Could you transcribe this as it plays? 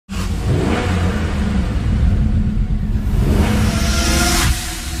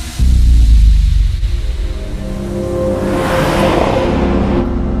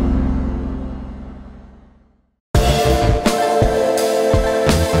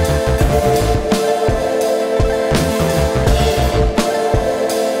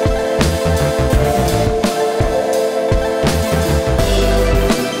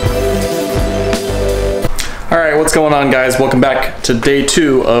What's going on, guys? Welcome back to day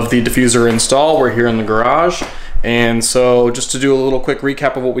 2 of the diffuser install. We're here in the garage, and so just to do a little quick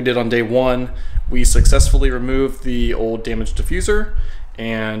recap of what we did on day 1, we successfully removed the old damaged diffuser,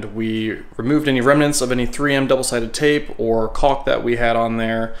 and we removed any remnants of any 3M double-sided tape or caulk that we had on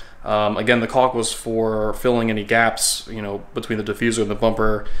there. Again, the caulk was for filling any gaps, between the diffuser and the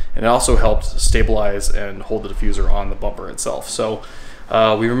bumper, and it also helped stabilize and hold the diffuser on the bumper itself. So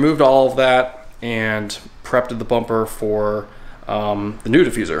we removed all of that and prepped the bumper for the new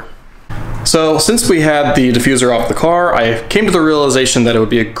diffuser. So since we had the diffuser off the car, I came to the realization that it would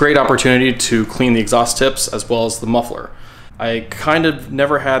be a great opportunity to clean the exhaust tips as well as the muffler. I kind of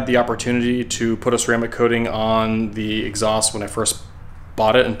never had the opportunity to put a ceramic coating on the exhaust when I first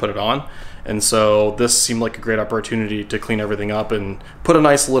bought it and put it on, and so this seemed like a great opportunity to clean everything up and put a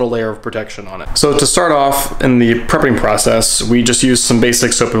nice little layer of protection on it. So to start off in the prepping process, we just used some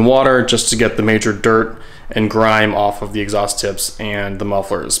basic soap and water just to get the major dirt and grime off of the exhaust tips and the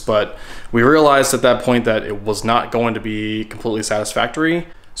mufflers, but we realized at that point that it was not going to be completely satisfactory.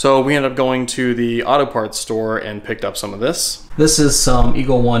 So we ended up going to the auto parts store and picked up some of this. This is some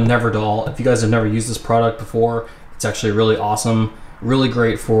Eagle One Neverdol. If you guys have never used this product before, it's actually really awesome. Really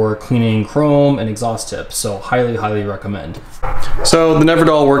great for cleaning chrome and exhaust tips, so highly recommend. So the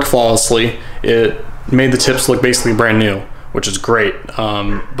Neverdol worked flawlessly. It made the tips look basically brand new, which is great,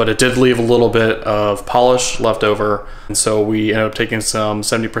 but it did leave a little bit of polish left over, and so we ended up taking some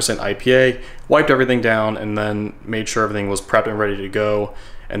 70% IPA, wiped everything down, and then made sure everything was prepped and ready to go.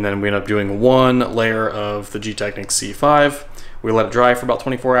 And then we ended up doing one layer of the G-Technic C5. We let it dry for about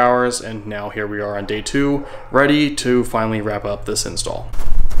 24 hours, and now here we are on day 2, ready to finally wrap up this install.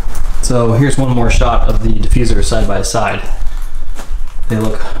 So here's one more shot of the diffuser side by side. They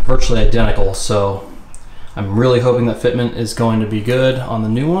look virtually identical, so I'm really hoping that fitment is going to be good on the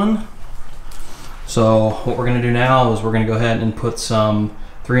new one. So what we're gonna do now is we're gonna go ahead and put some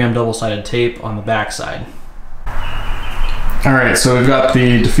 3M double-sided tape on the back side. All right, so we've got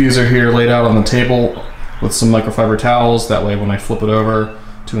the diffuser here laid out on the table with some microfiber towels. That way when I flip it over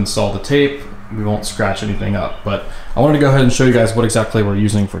to install the tape, we won't scratch anything up. But I wanted to go ahead and show you guys what exactly we're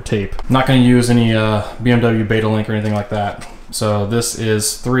using for tape. I'm not gonna use any BMW Beta Link or anything like that. So this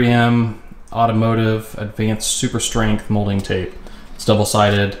is 3M Automotive Advanced Super Strength Molding Tape. It's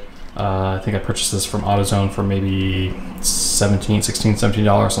double-sided. I think I purchased this from AutoZone for maybe $16,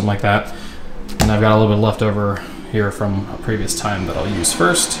 $17, something like that. And I've got a little bit left over here from a previous time that I'll use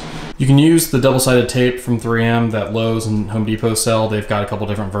first. You can use the double-sided tape from 3M that Lowe's and Home Depot sell. They've got a couple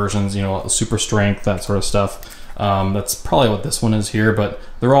different versions, super strength, that sort of stuff. That's probably what this one is here, but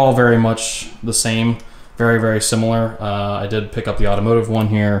they're all very much the same, very similar. I did pick up the automotive one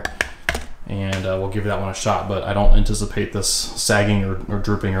here, and we'll give that one a shot, but I don't anticipate this sagging or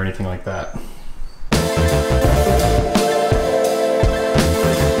drooping or anything like that.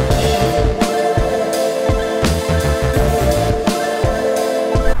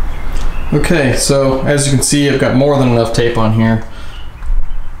 Okay, so as you can see, I've got more than enough tape on here.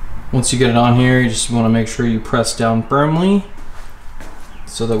 Once you get it on here, you just want to make sure you press down firmly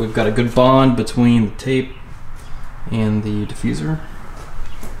so that we've got a good bond between the tape and the diffuser.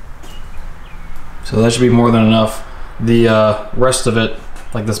 So that should be more than enough. The rest of it,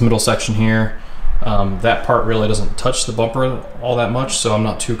 like this middle section here, that part really doesn't touch the bumper all that much, so I'm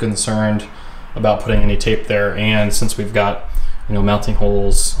not too concerned about putting any tape there. And since we've got mounting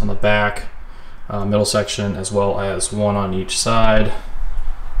holes on the back, middle section, as well as one on each side,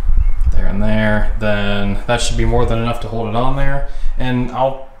 there and there, then that should be more than enough to hold it on there. And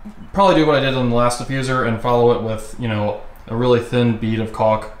I'll probably do what I did on the last diffuser and follow it with, a really thin bead of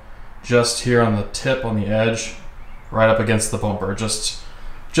caulk just here on the tip, on the edge, right up against the bumper, just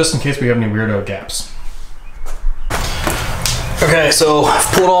in case we have any weirdo gaps. Okay, so I've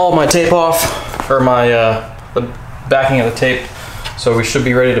pulled all my tape off, or my the backing of the tape. So we should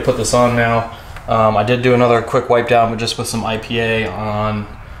be ready to put this on now. I did do another quick wipe down, but just with some IPA on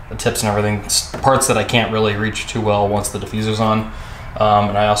the tips and everything, parts that I can't really reach too well once the diffuser's on.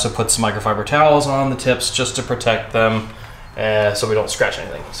 And I also put some microfiber towels on the tips just to protect them so we don't scratch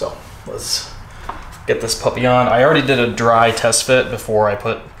anything. So let's get this puppy on. I already did a dry test fit before I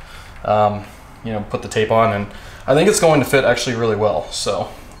put, put the tape on, and I think it's going to fit actually really well.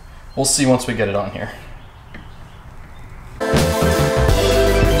 So we'll see once we get it on here.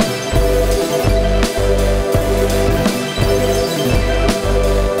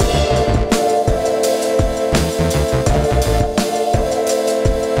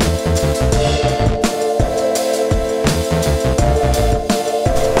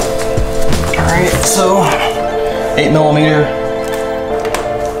 So 8mm,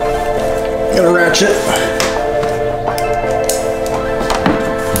 gonna ratchet.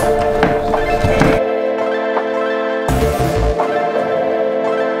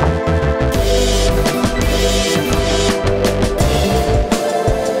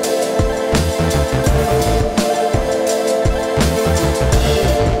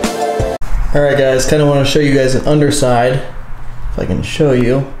 Alright guys, kind of want to show you guys an underside, if I can show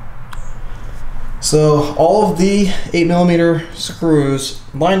you. So all of the 8mm screws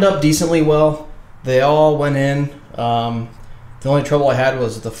lined up decently well. They all went in. The only trouble I had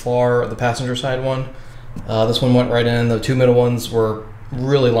was the passenger side one. This one went right in. The two middle ones were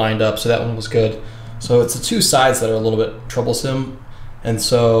really lined up, so that one was good. So it's the two sides that are a little bit troublesome, and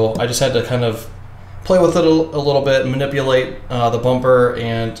so I just had to kind of play with it a little bit, manipulate the bumper,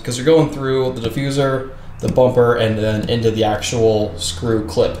 and because you're going through the diffuser, the bumper, and then into the actual screw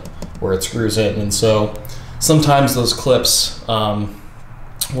clip where it screws in. And so sometimes those clips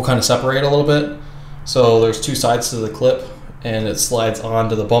will kind of separate a little bit. So there's two sides to the clip and it slides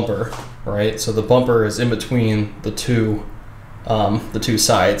onto the bumper, right? So the bumper is in between the two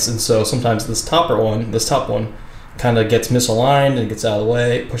sides. And so sometimes this top one kind of gets misaligned and gets out of the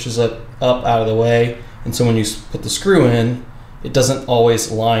way, pushes it up out of the way. And so when you put the screw in, it doesn't always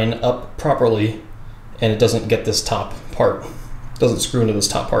line up properly and it doesn't get this top part. It doesn't screw into this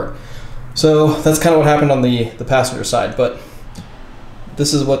top part. So that's kind of what happened on the passenger side, but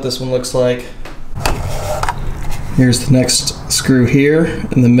this is what this one looks like. Here's the next screw here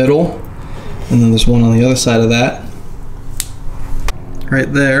in the middle, and then there's one on the other side of that.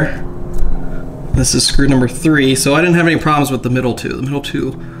 Right there. This is screw number 3, so I didn't have any problems with the middle two. The middle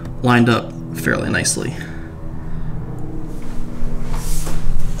two lined up fairly nicely.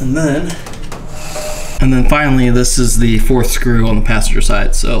 And then finally, this is the 4th screw on the passenger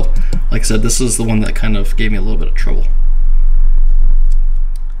side. So, like I said, this is the one that kind of gave me a little bit of trouble.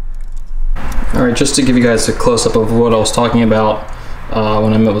 All right, just to give you guys a close-up of what I was talking about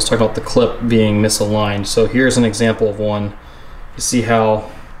when I was talking about the clip being misaligned. So here's an example of one. You see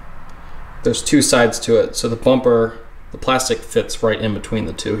how there's two sides to it. So the bumper, the plastic fits right in between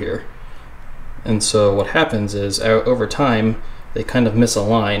the two here. And so what happens is over time, they kind of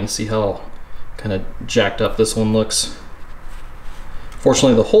misalign. See how kind of jacked up this one looks?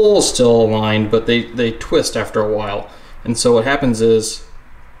 Fortunately, the hole is still aligned, but they twist after a while. And so what happens is,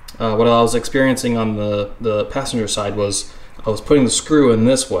 what I was experiencing on the passenger side was I was putting the screw in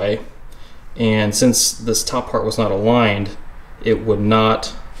this way, and since this top part was not aligned, it would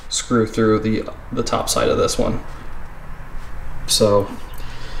not screw through the top side of this one. So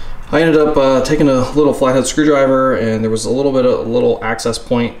I ended up taking a little flathead screwdriver, and there was a little access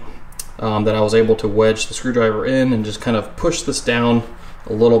point that I was able to wedge the screwdriver in and just kind of push this down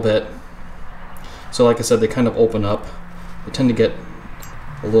a little bit. So like I said, they kind of open up. They tend to get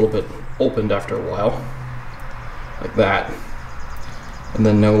a little bit opened after a while, like that. And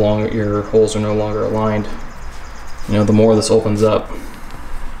then your holes are no longer aligned. You know, the more this opens up.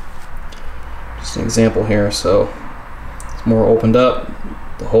 Just an example here. So it's more opened up,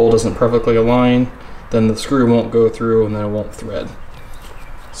 the hole doesn't perfectly align, then the screw won't go through and then it won't thread.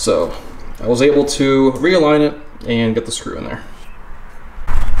 So I was able to realign it and get the screw in there.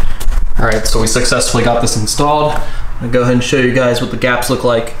 All right, so we successfully got this installed. I'm gonna go ahead and show you guys what the gaps look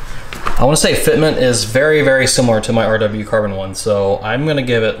like. I wanna say fitment is very, very similar to my RW Carbon one, so I'm gonna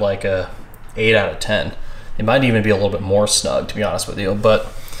give it like a 8 out of 10. It might even be a little bit more snug, to be honest with you,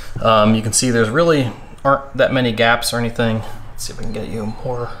 but you can see there's really aren't that many gaps or anything. Let's see if we can get you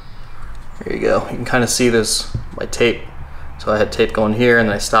more. There you go. You can kind of see there's my tape. So I had tape going here and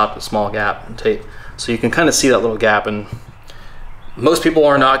then I stopped a small gap in tape. So you can kind of see that little gap, and most people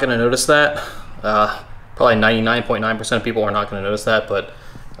are not gonna notice that. Probably 99.9% of people are not gonna notice that, but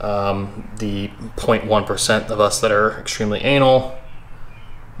the 0.1% of us that are extremely anal,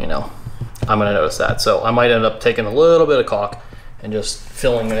 you know, I'm gonna notice that. So I might end up taking a little bit of caulk and just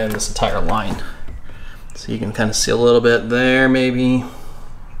filling it in this entire line. So you can kind of see a little bit there, maybe.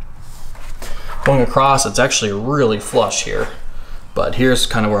 Going across, it's actually really flush here. But here's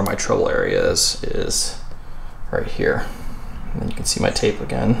kind of where my trouble area is right here. And then you can see my tape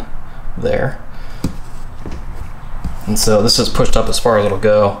again there. And so this is pushed up as far as it'll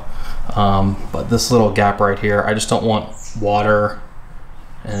go. But this little gap right here, I just don't want water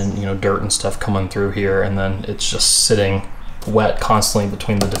and dirt and stuff coming through here, and then it's just sitting wet constantly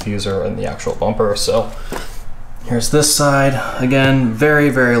between the diffuser and the actual bumper. So here's this side. Again, very,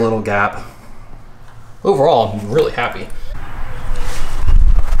 very little gap. Overall, I'm really happy.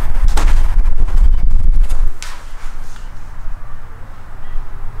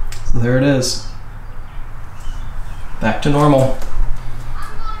 So there it is. Back to normal.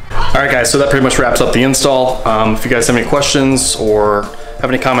 All right, guys, so that pretty much wraps up the install. If you guys have any questions or have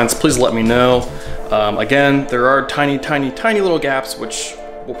any comments, please let me know. Again, there are tiny, tiny, tiny little gaps, which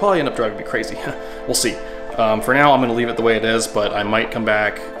will probably end up driving me crazy. We'll see. For now, I'm gonna leave it the way it is, but I might come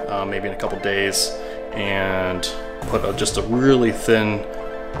back maybe in a couple days and put just a really thin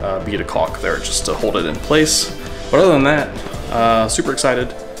bead of caulk there just to hold it in place. But other than that, super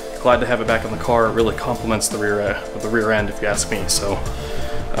excited. Glad to have it back in the car. It really complements the rear end, if you ask me. So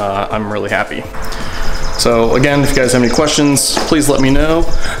I'm really happy. So again, if you guys have any questions, please let me know.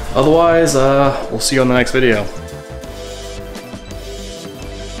 Otherwise, we'll see you on the next video.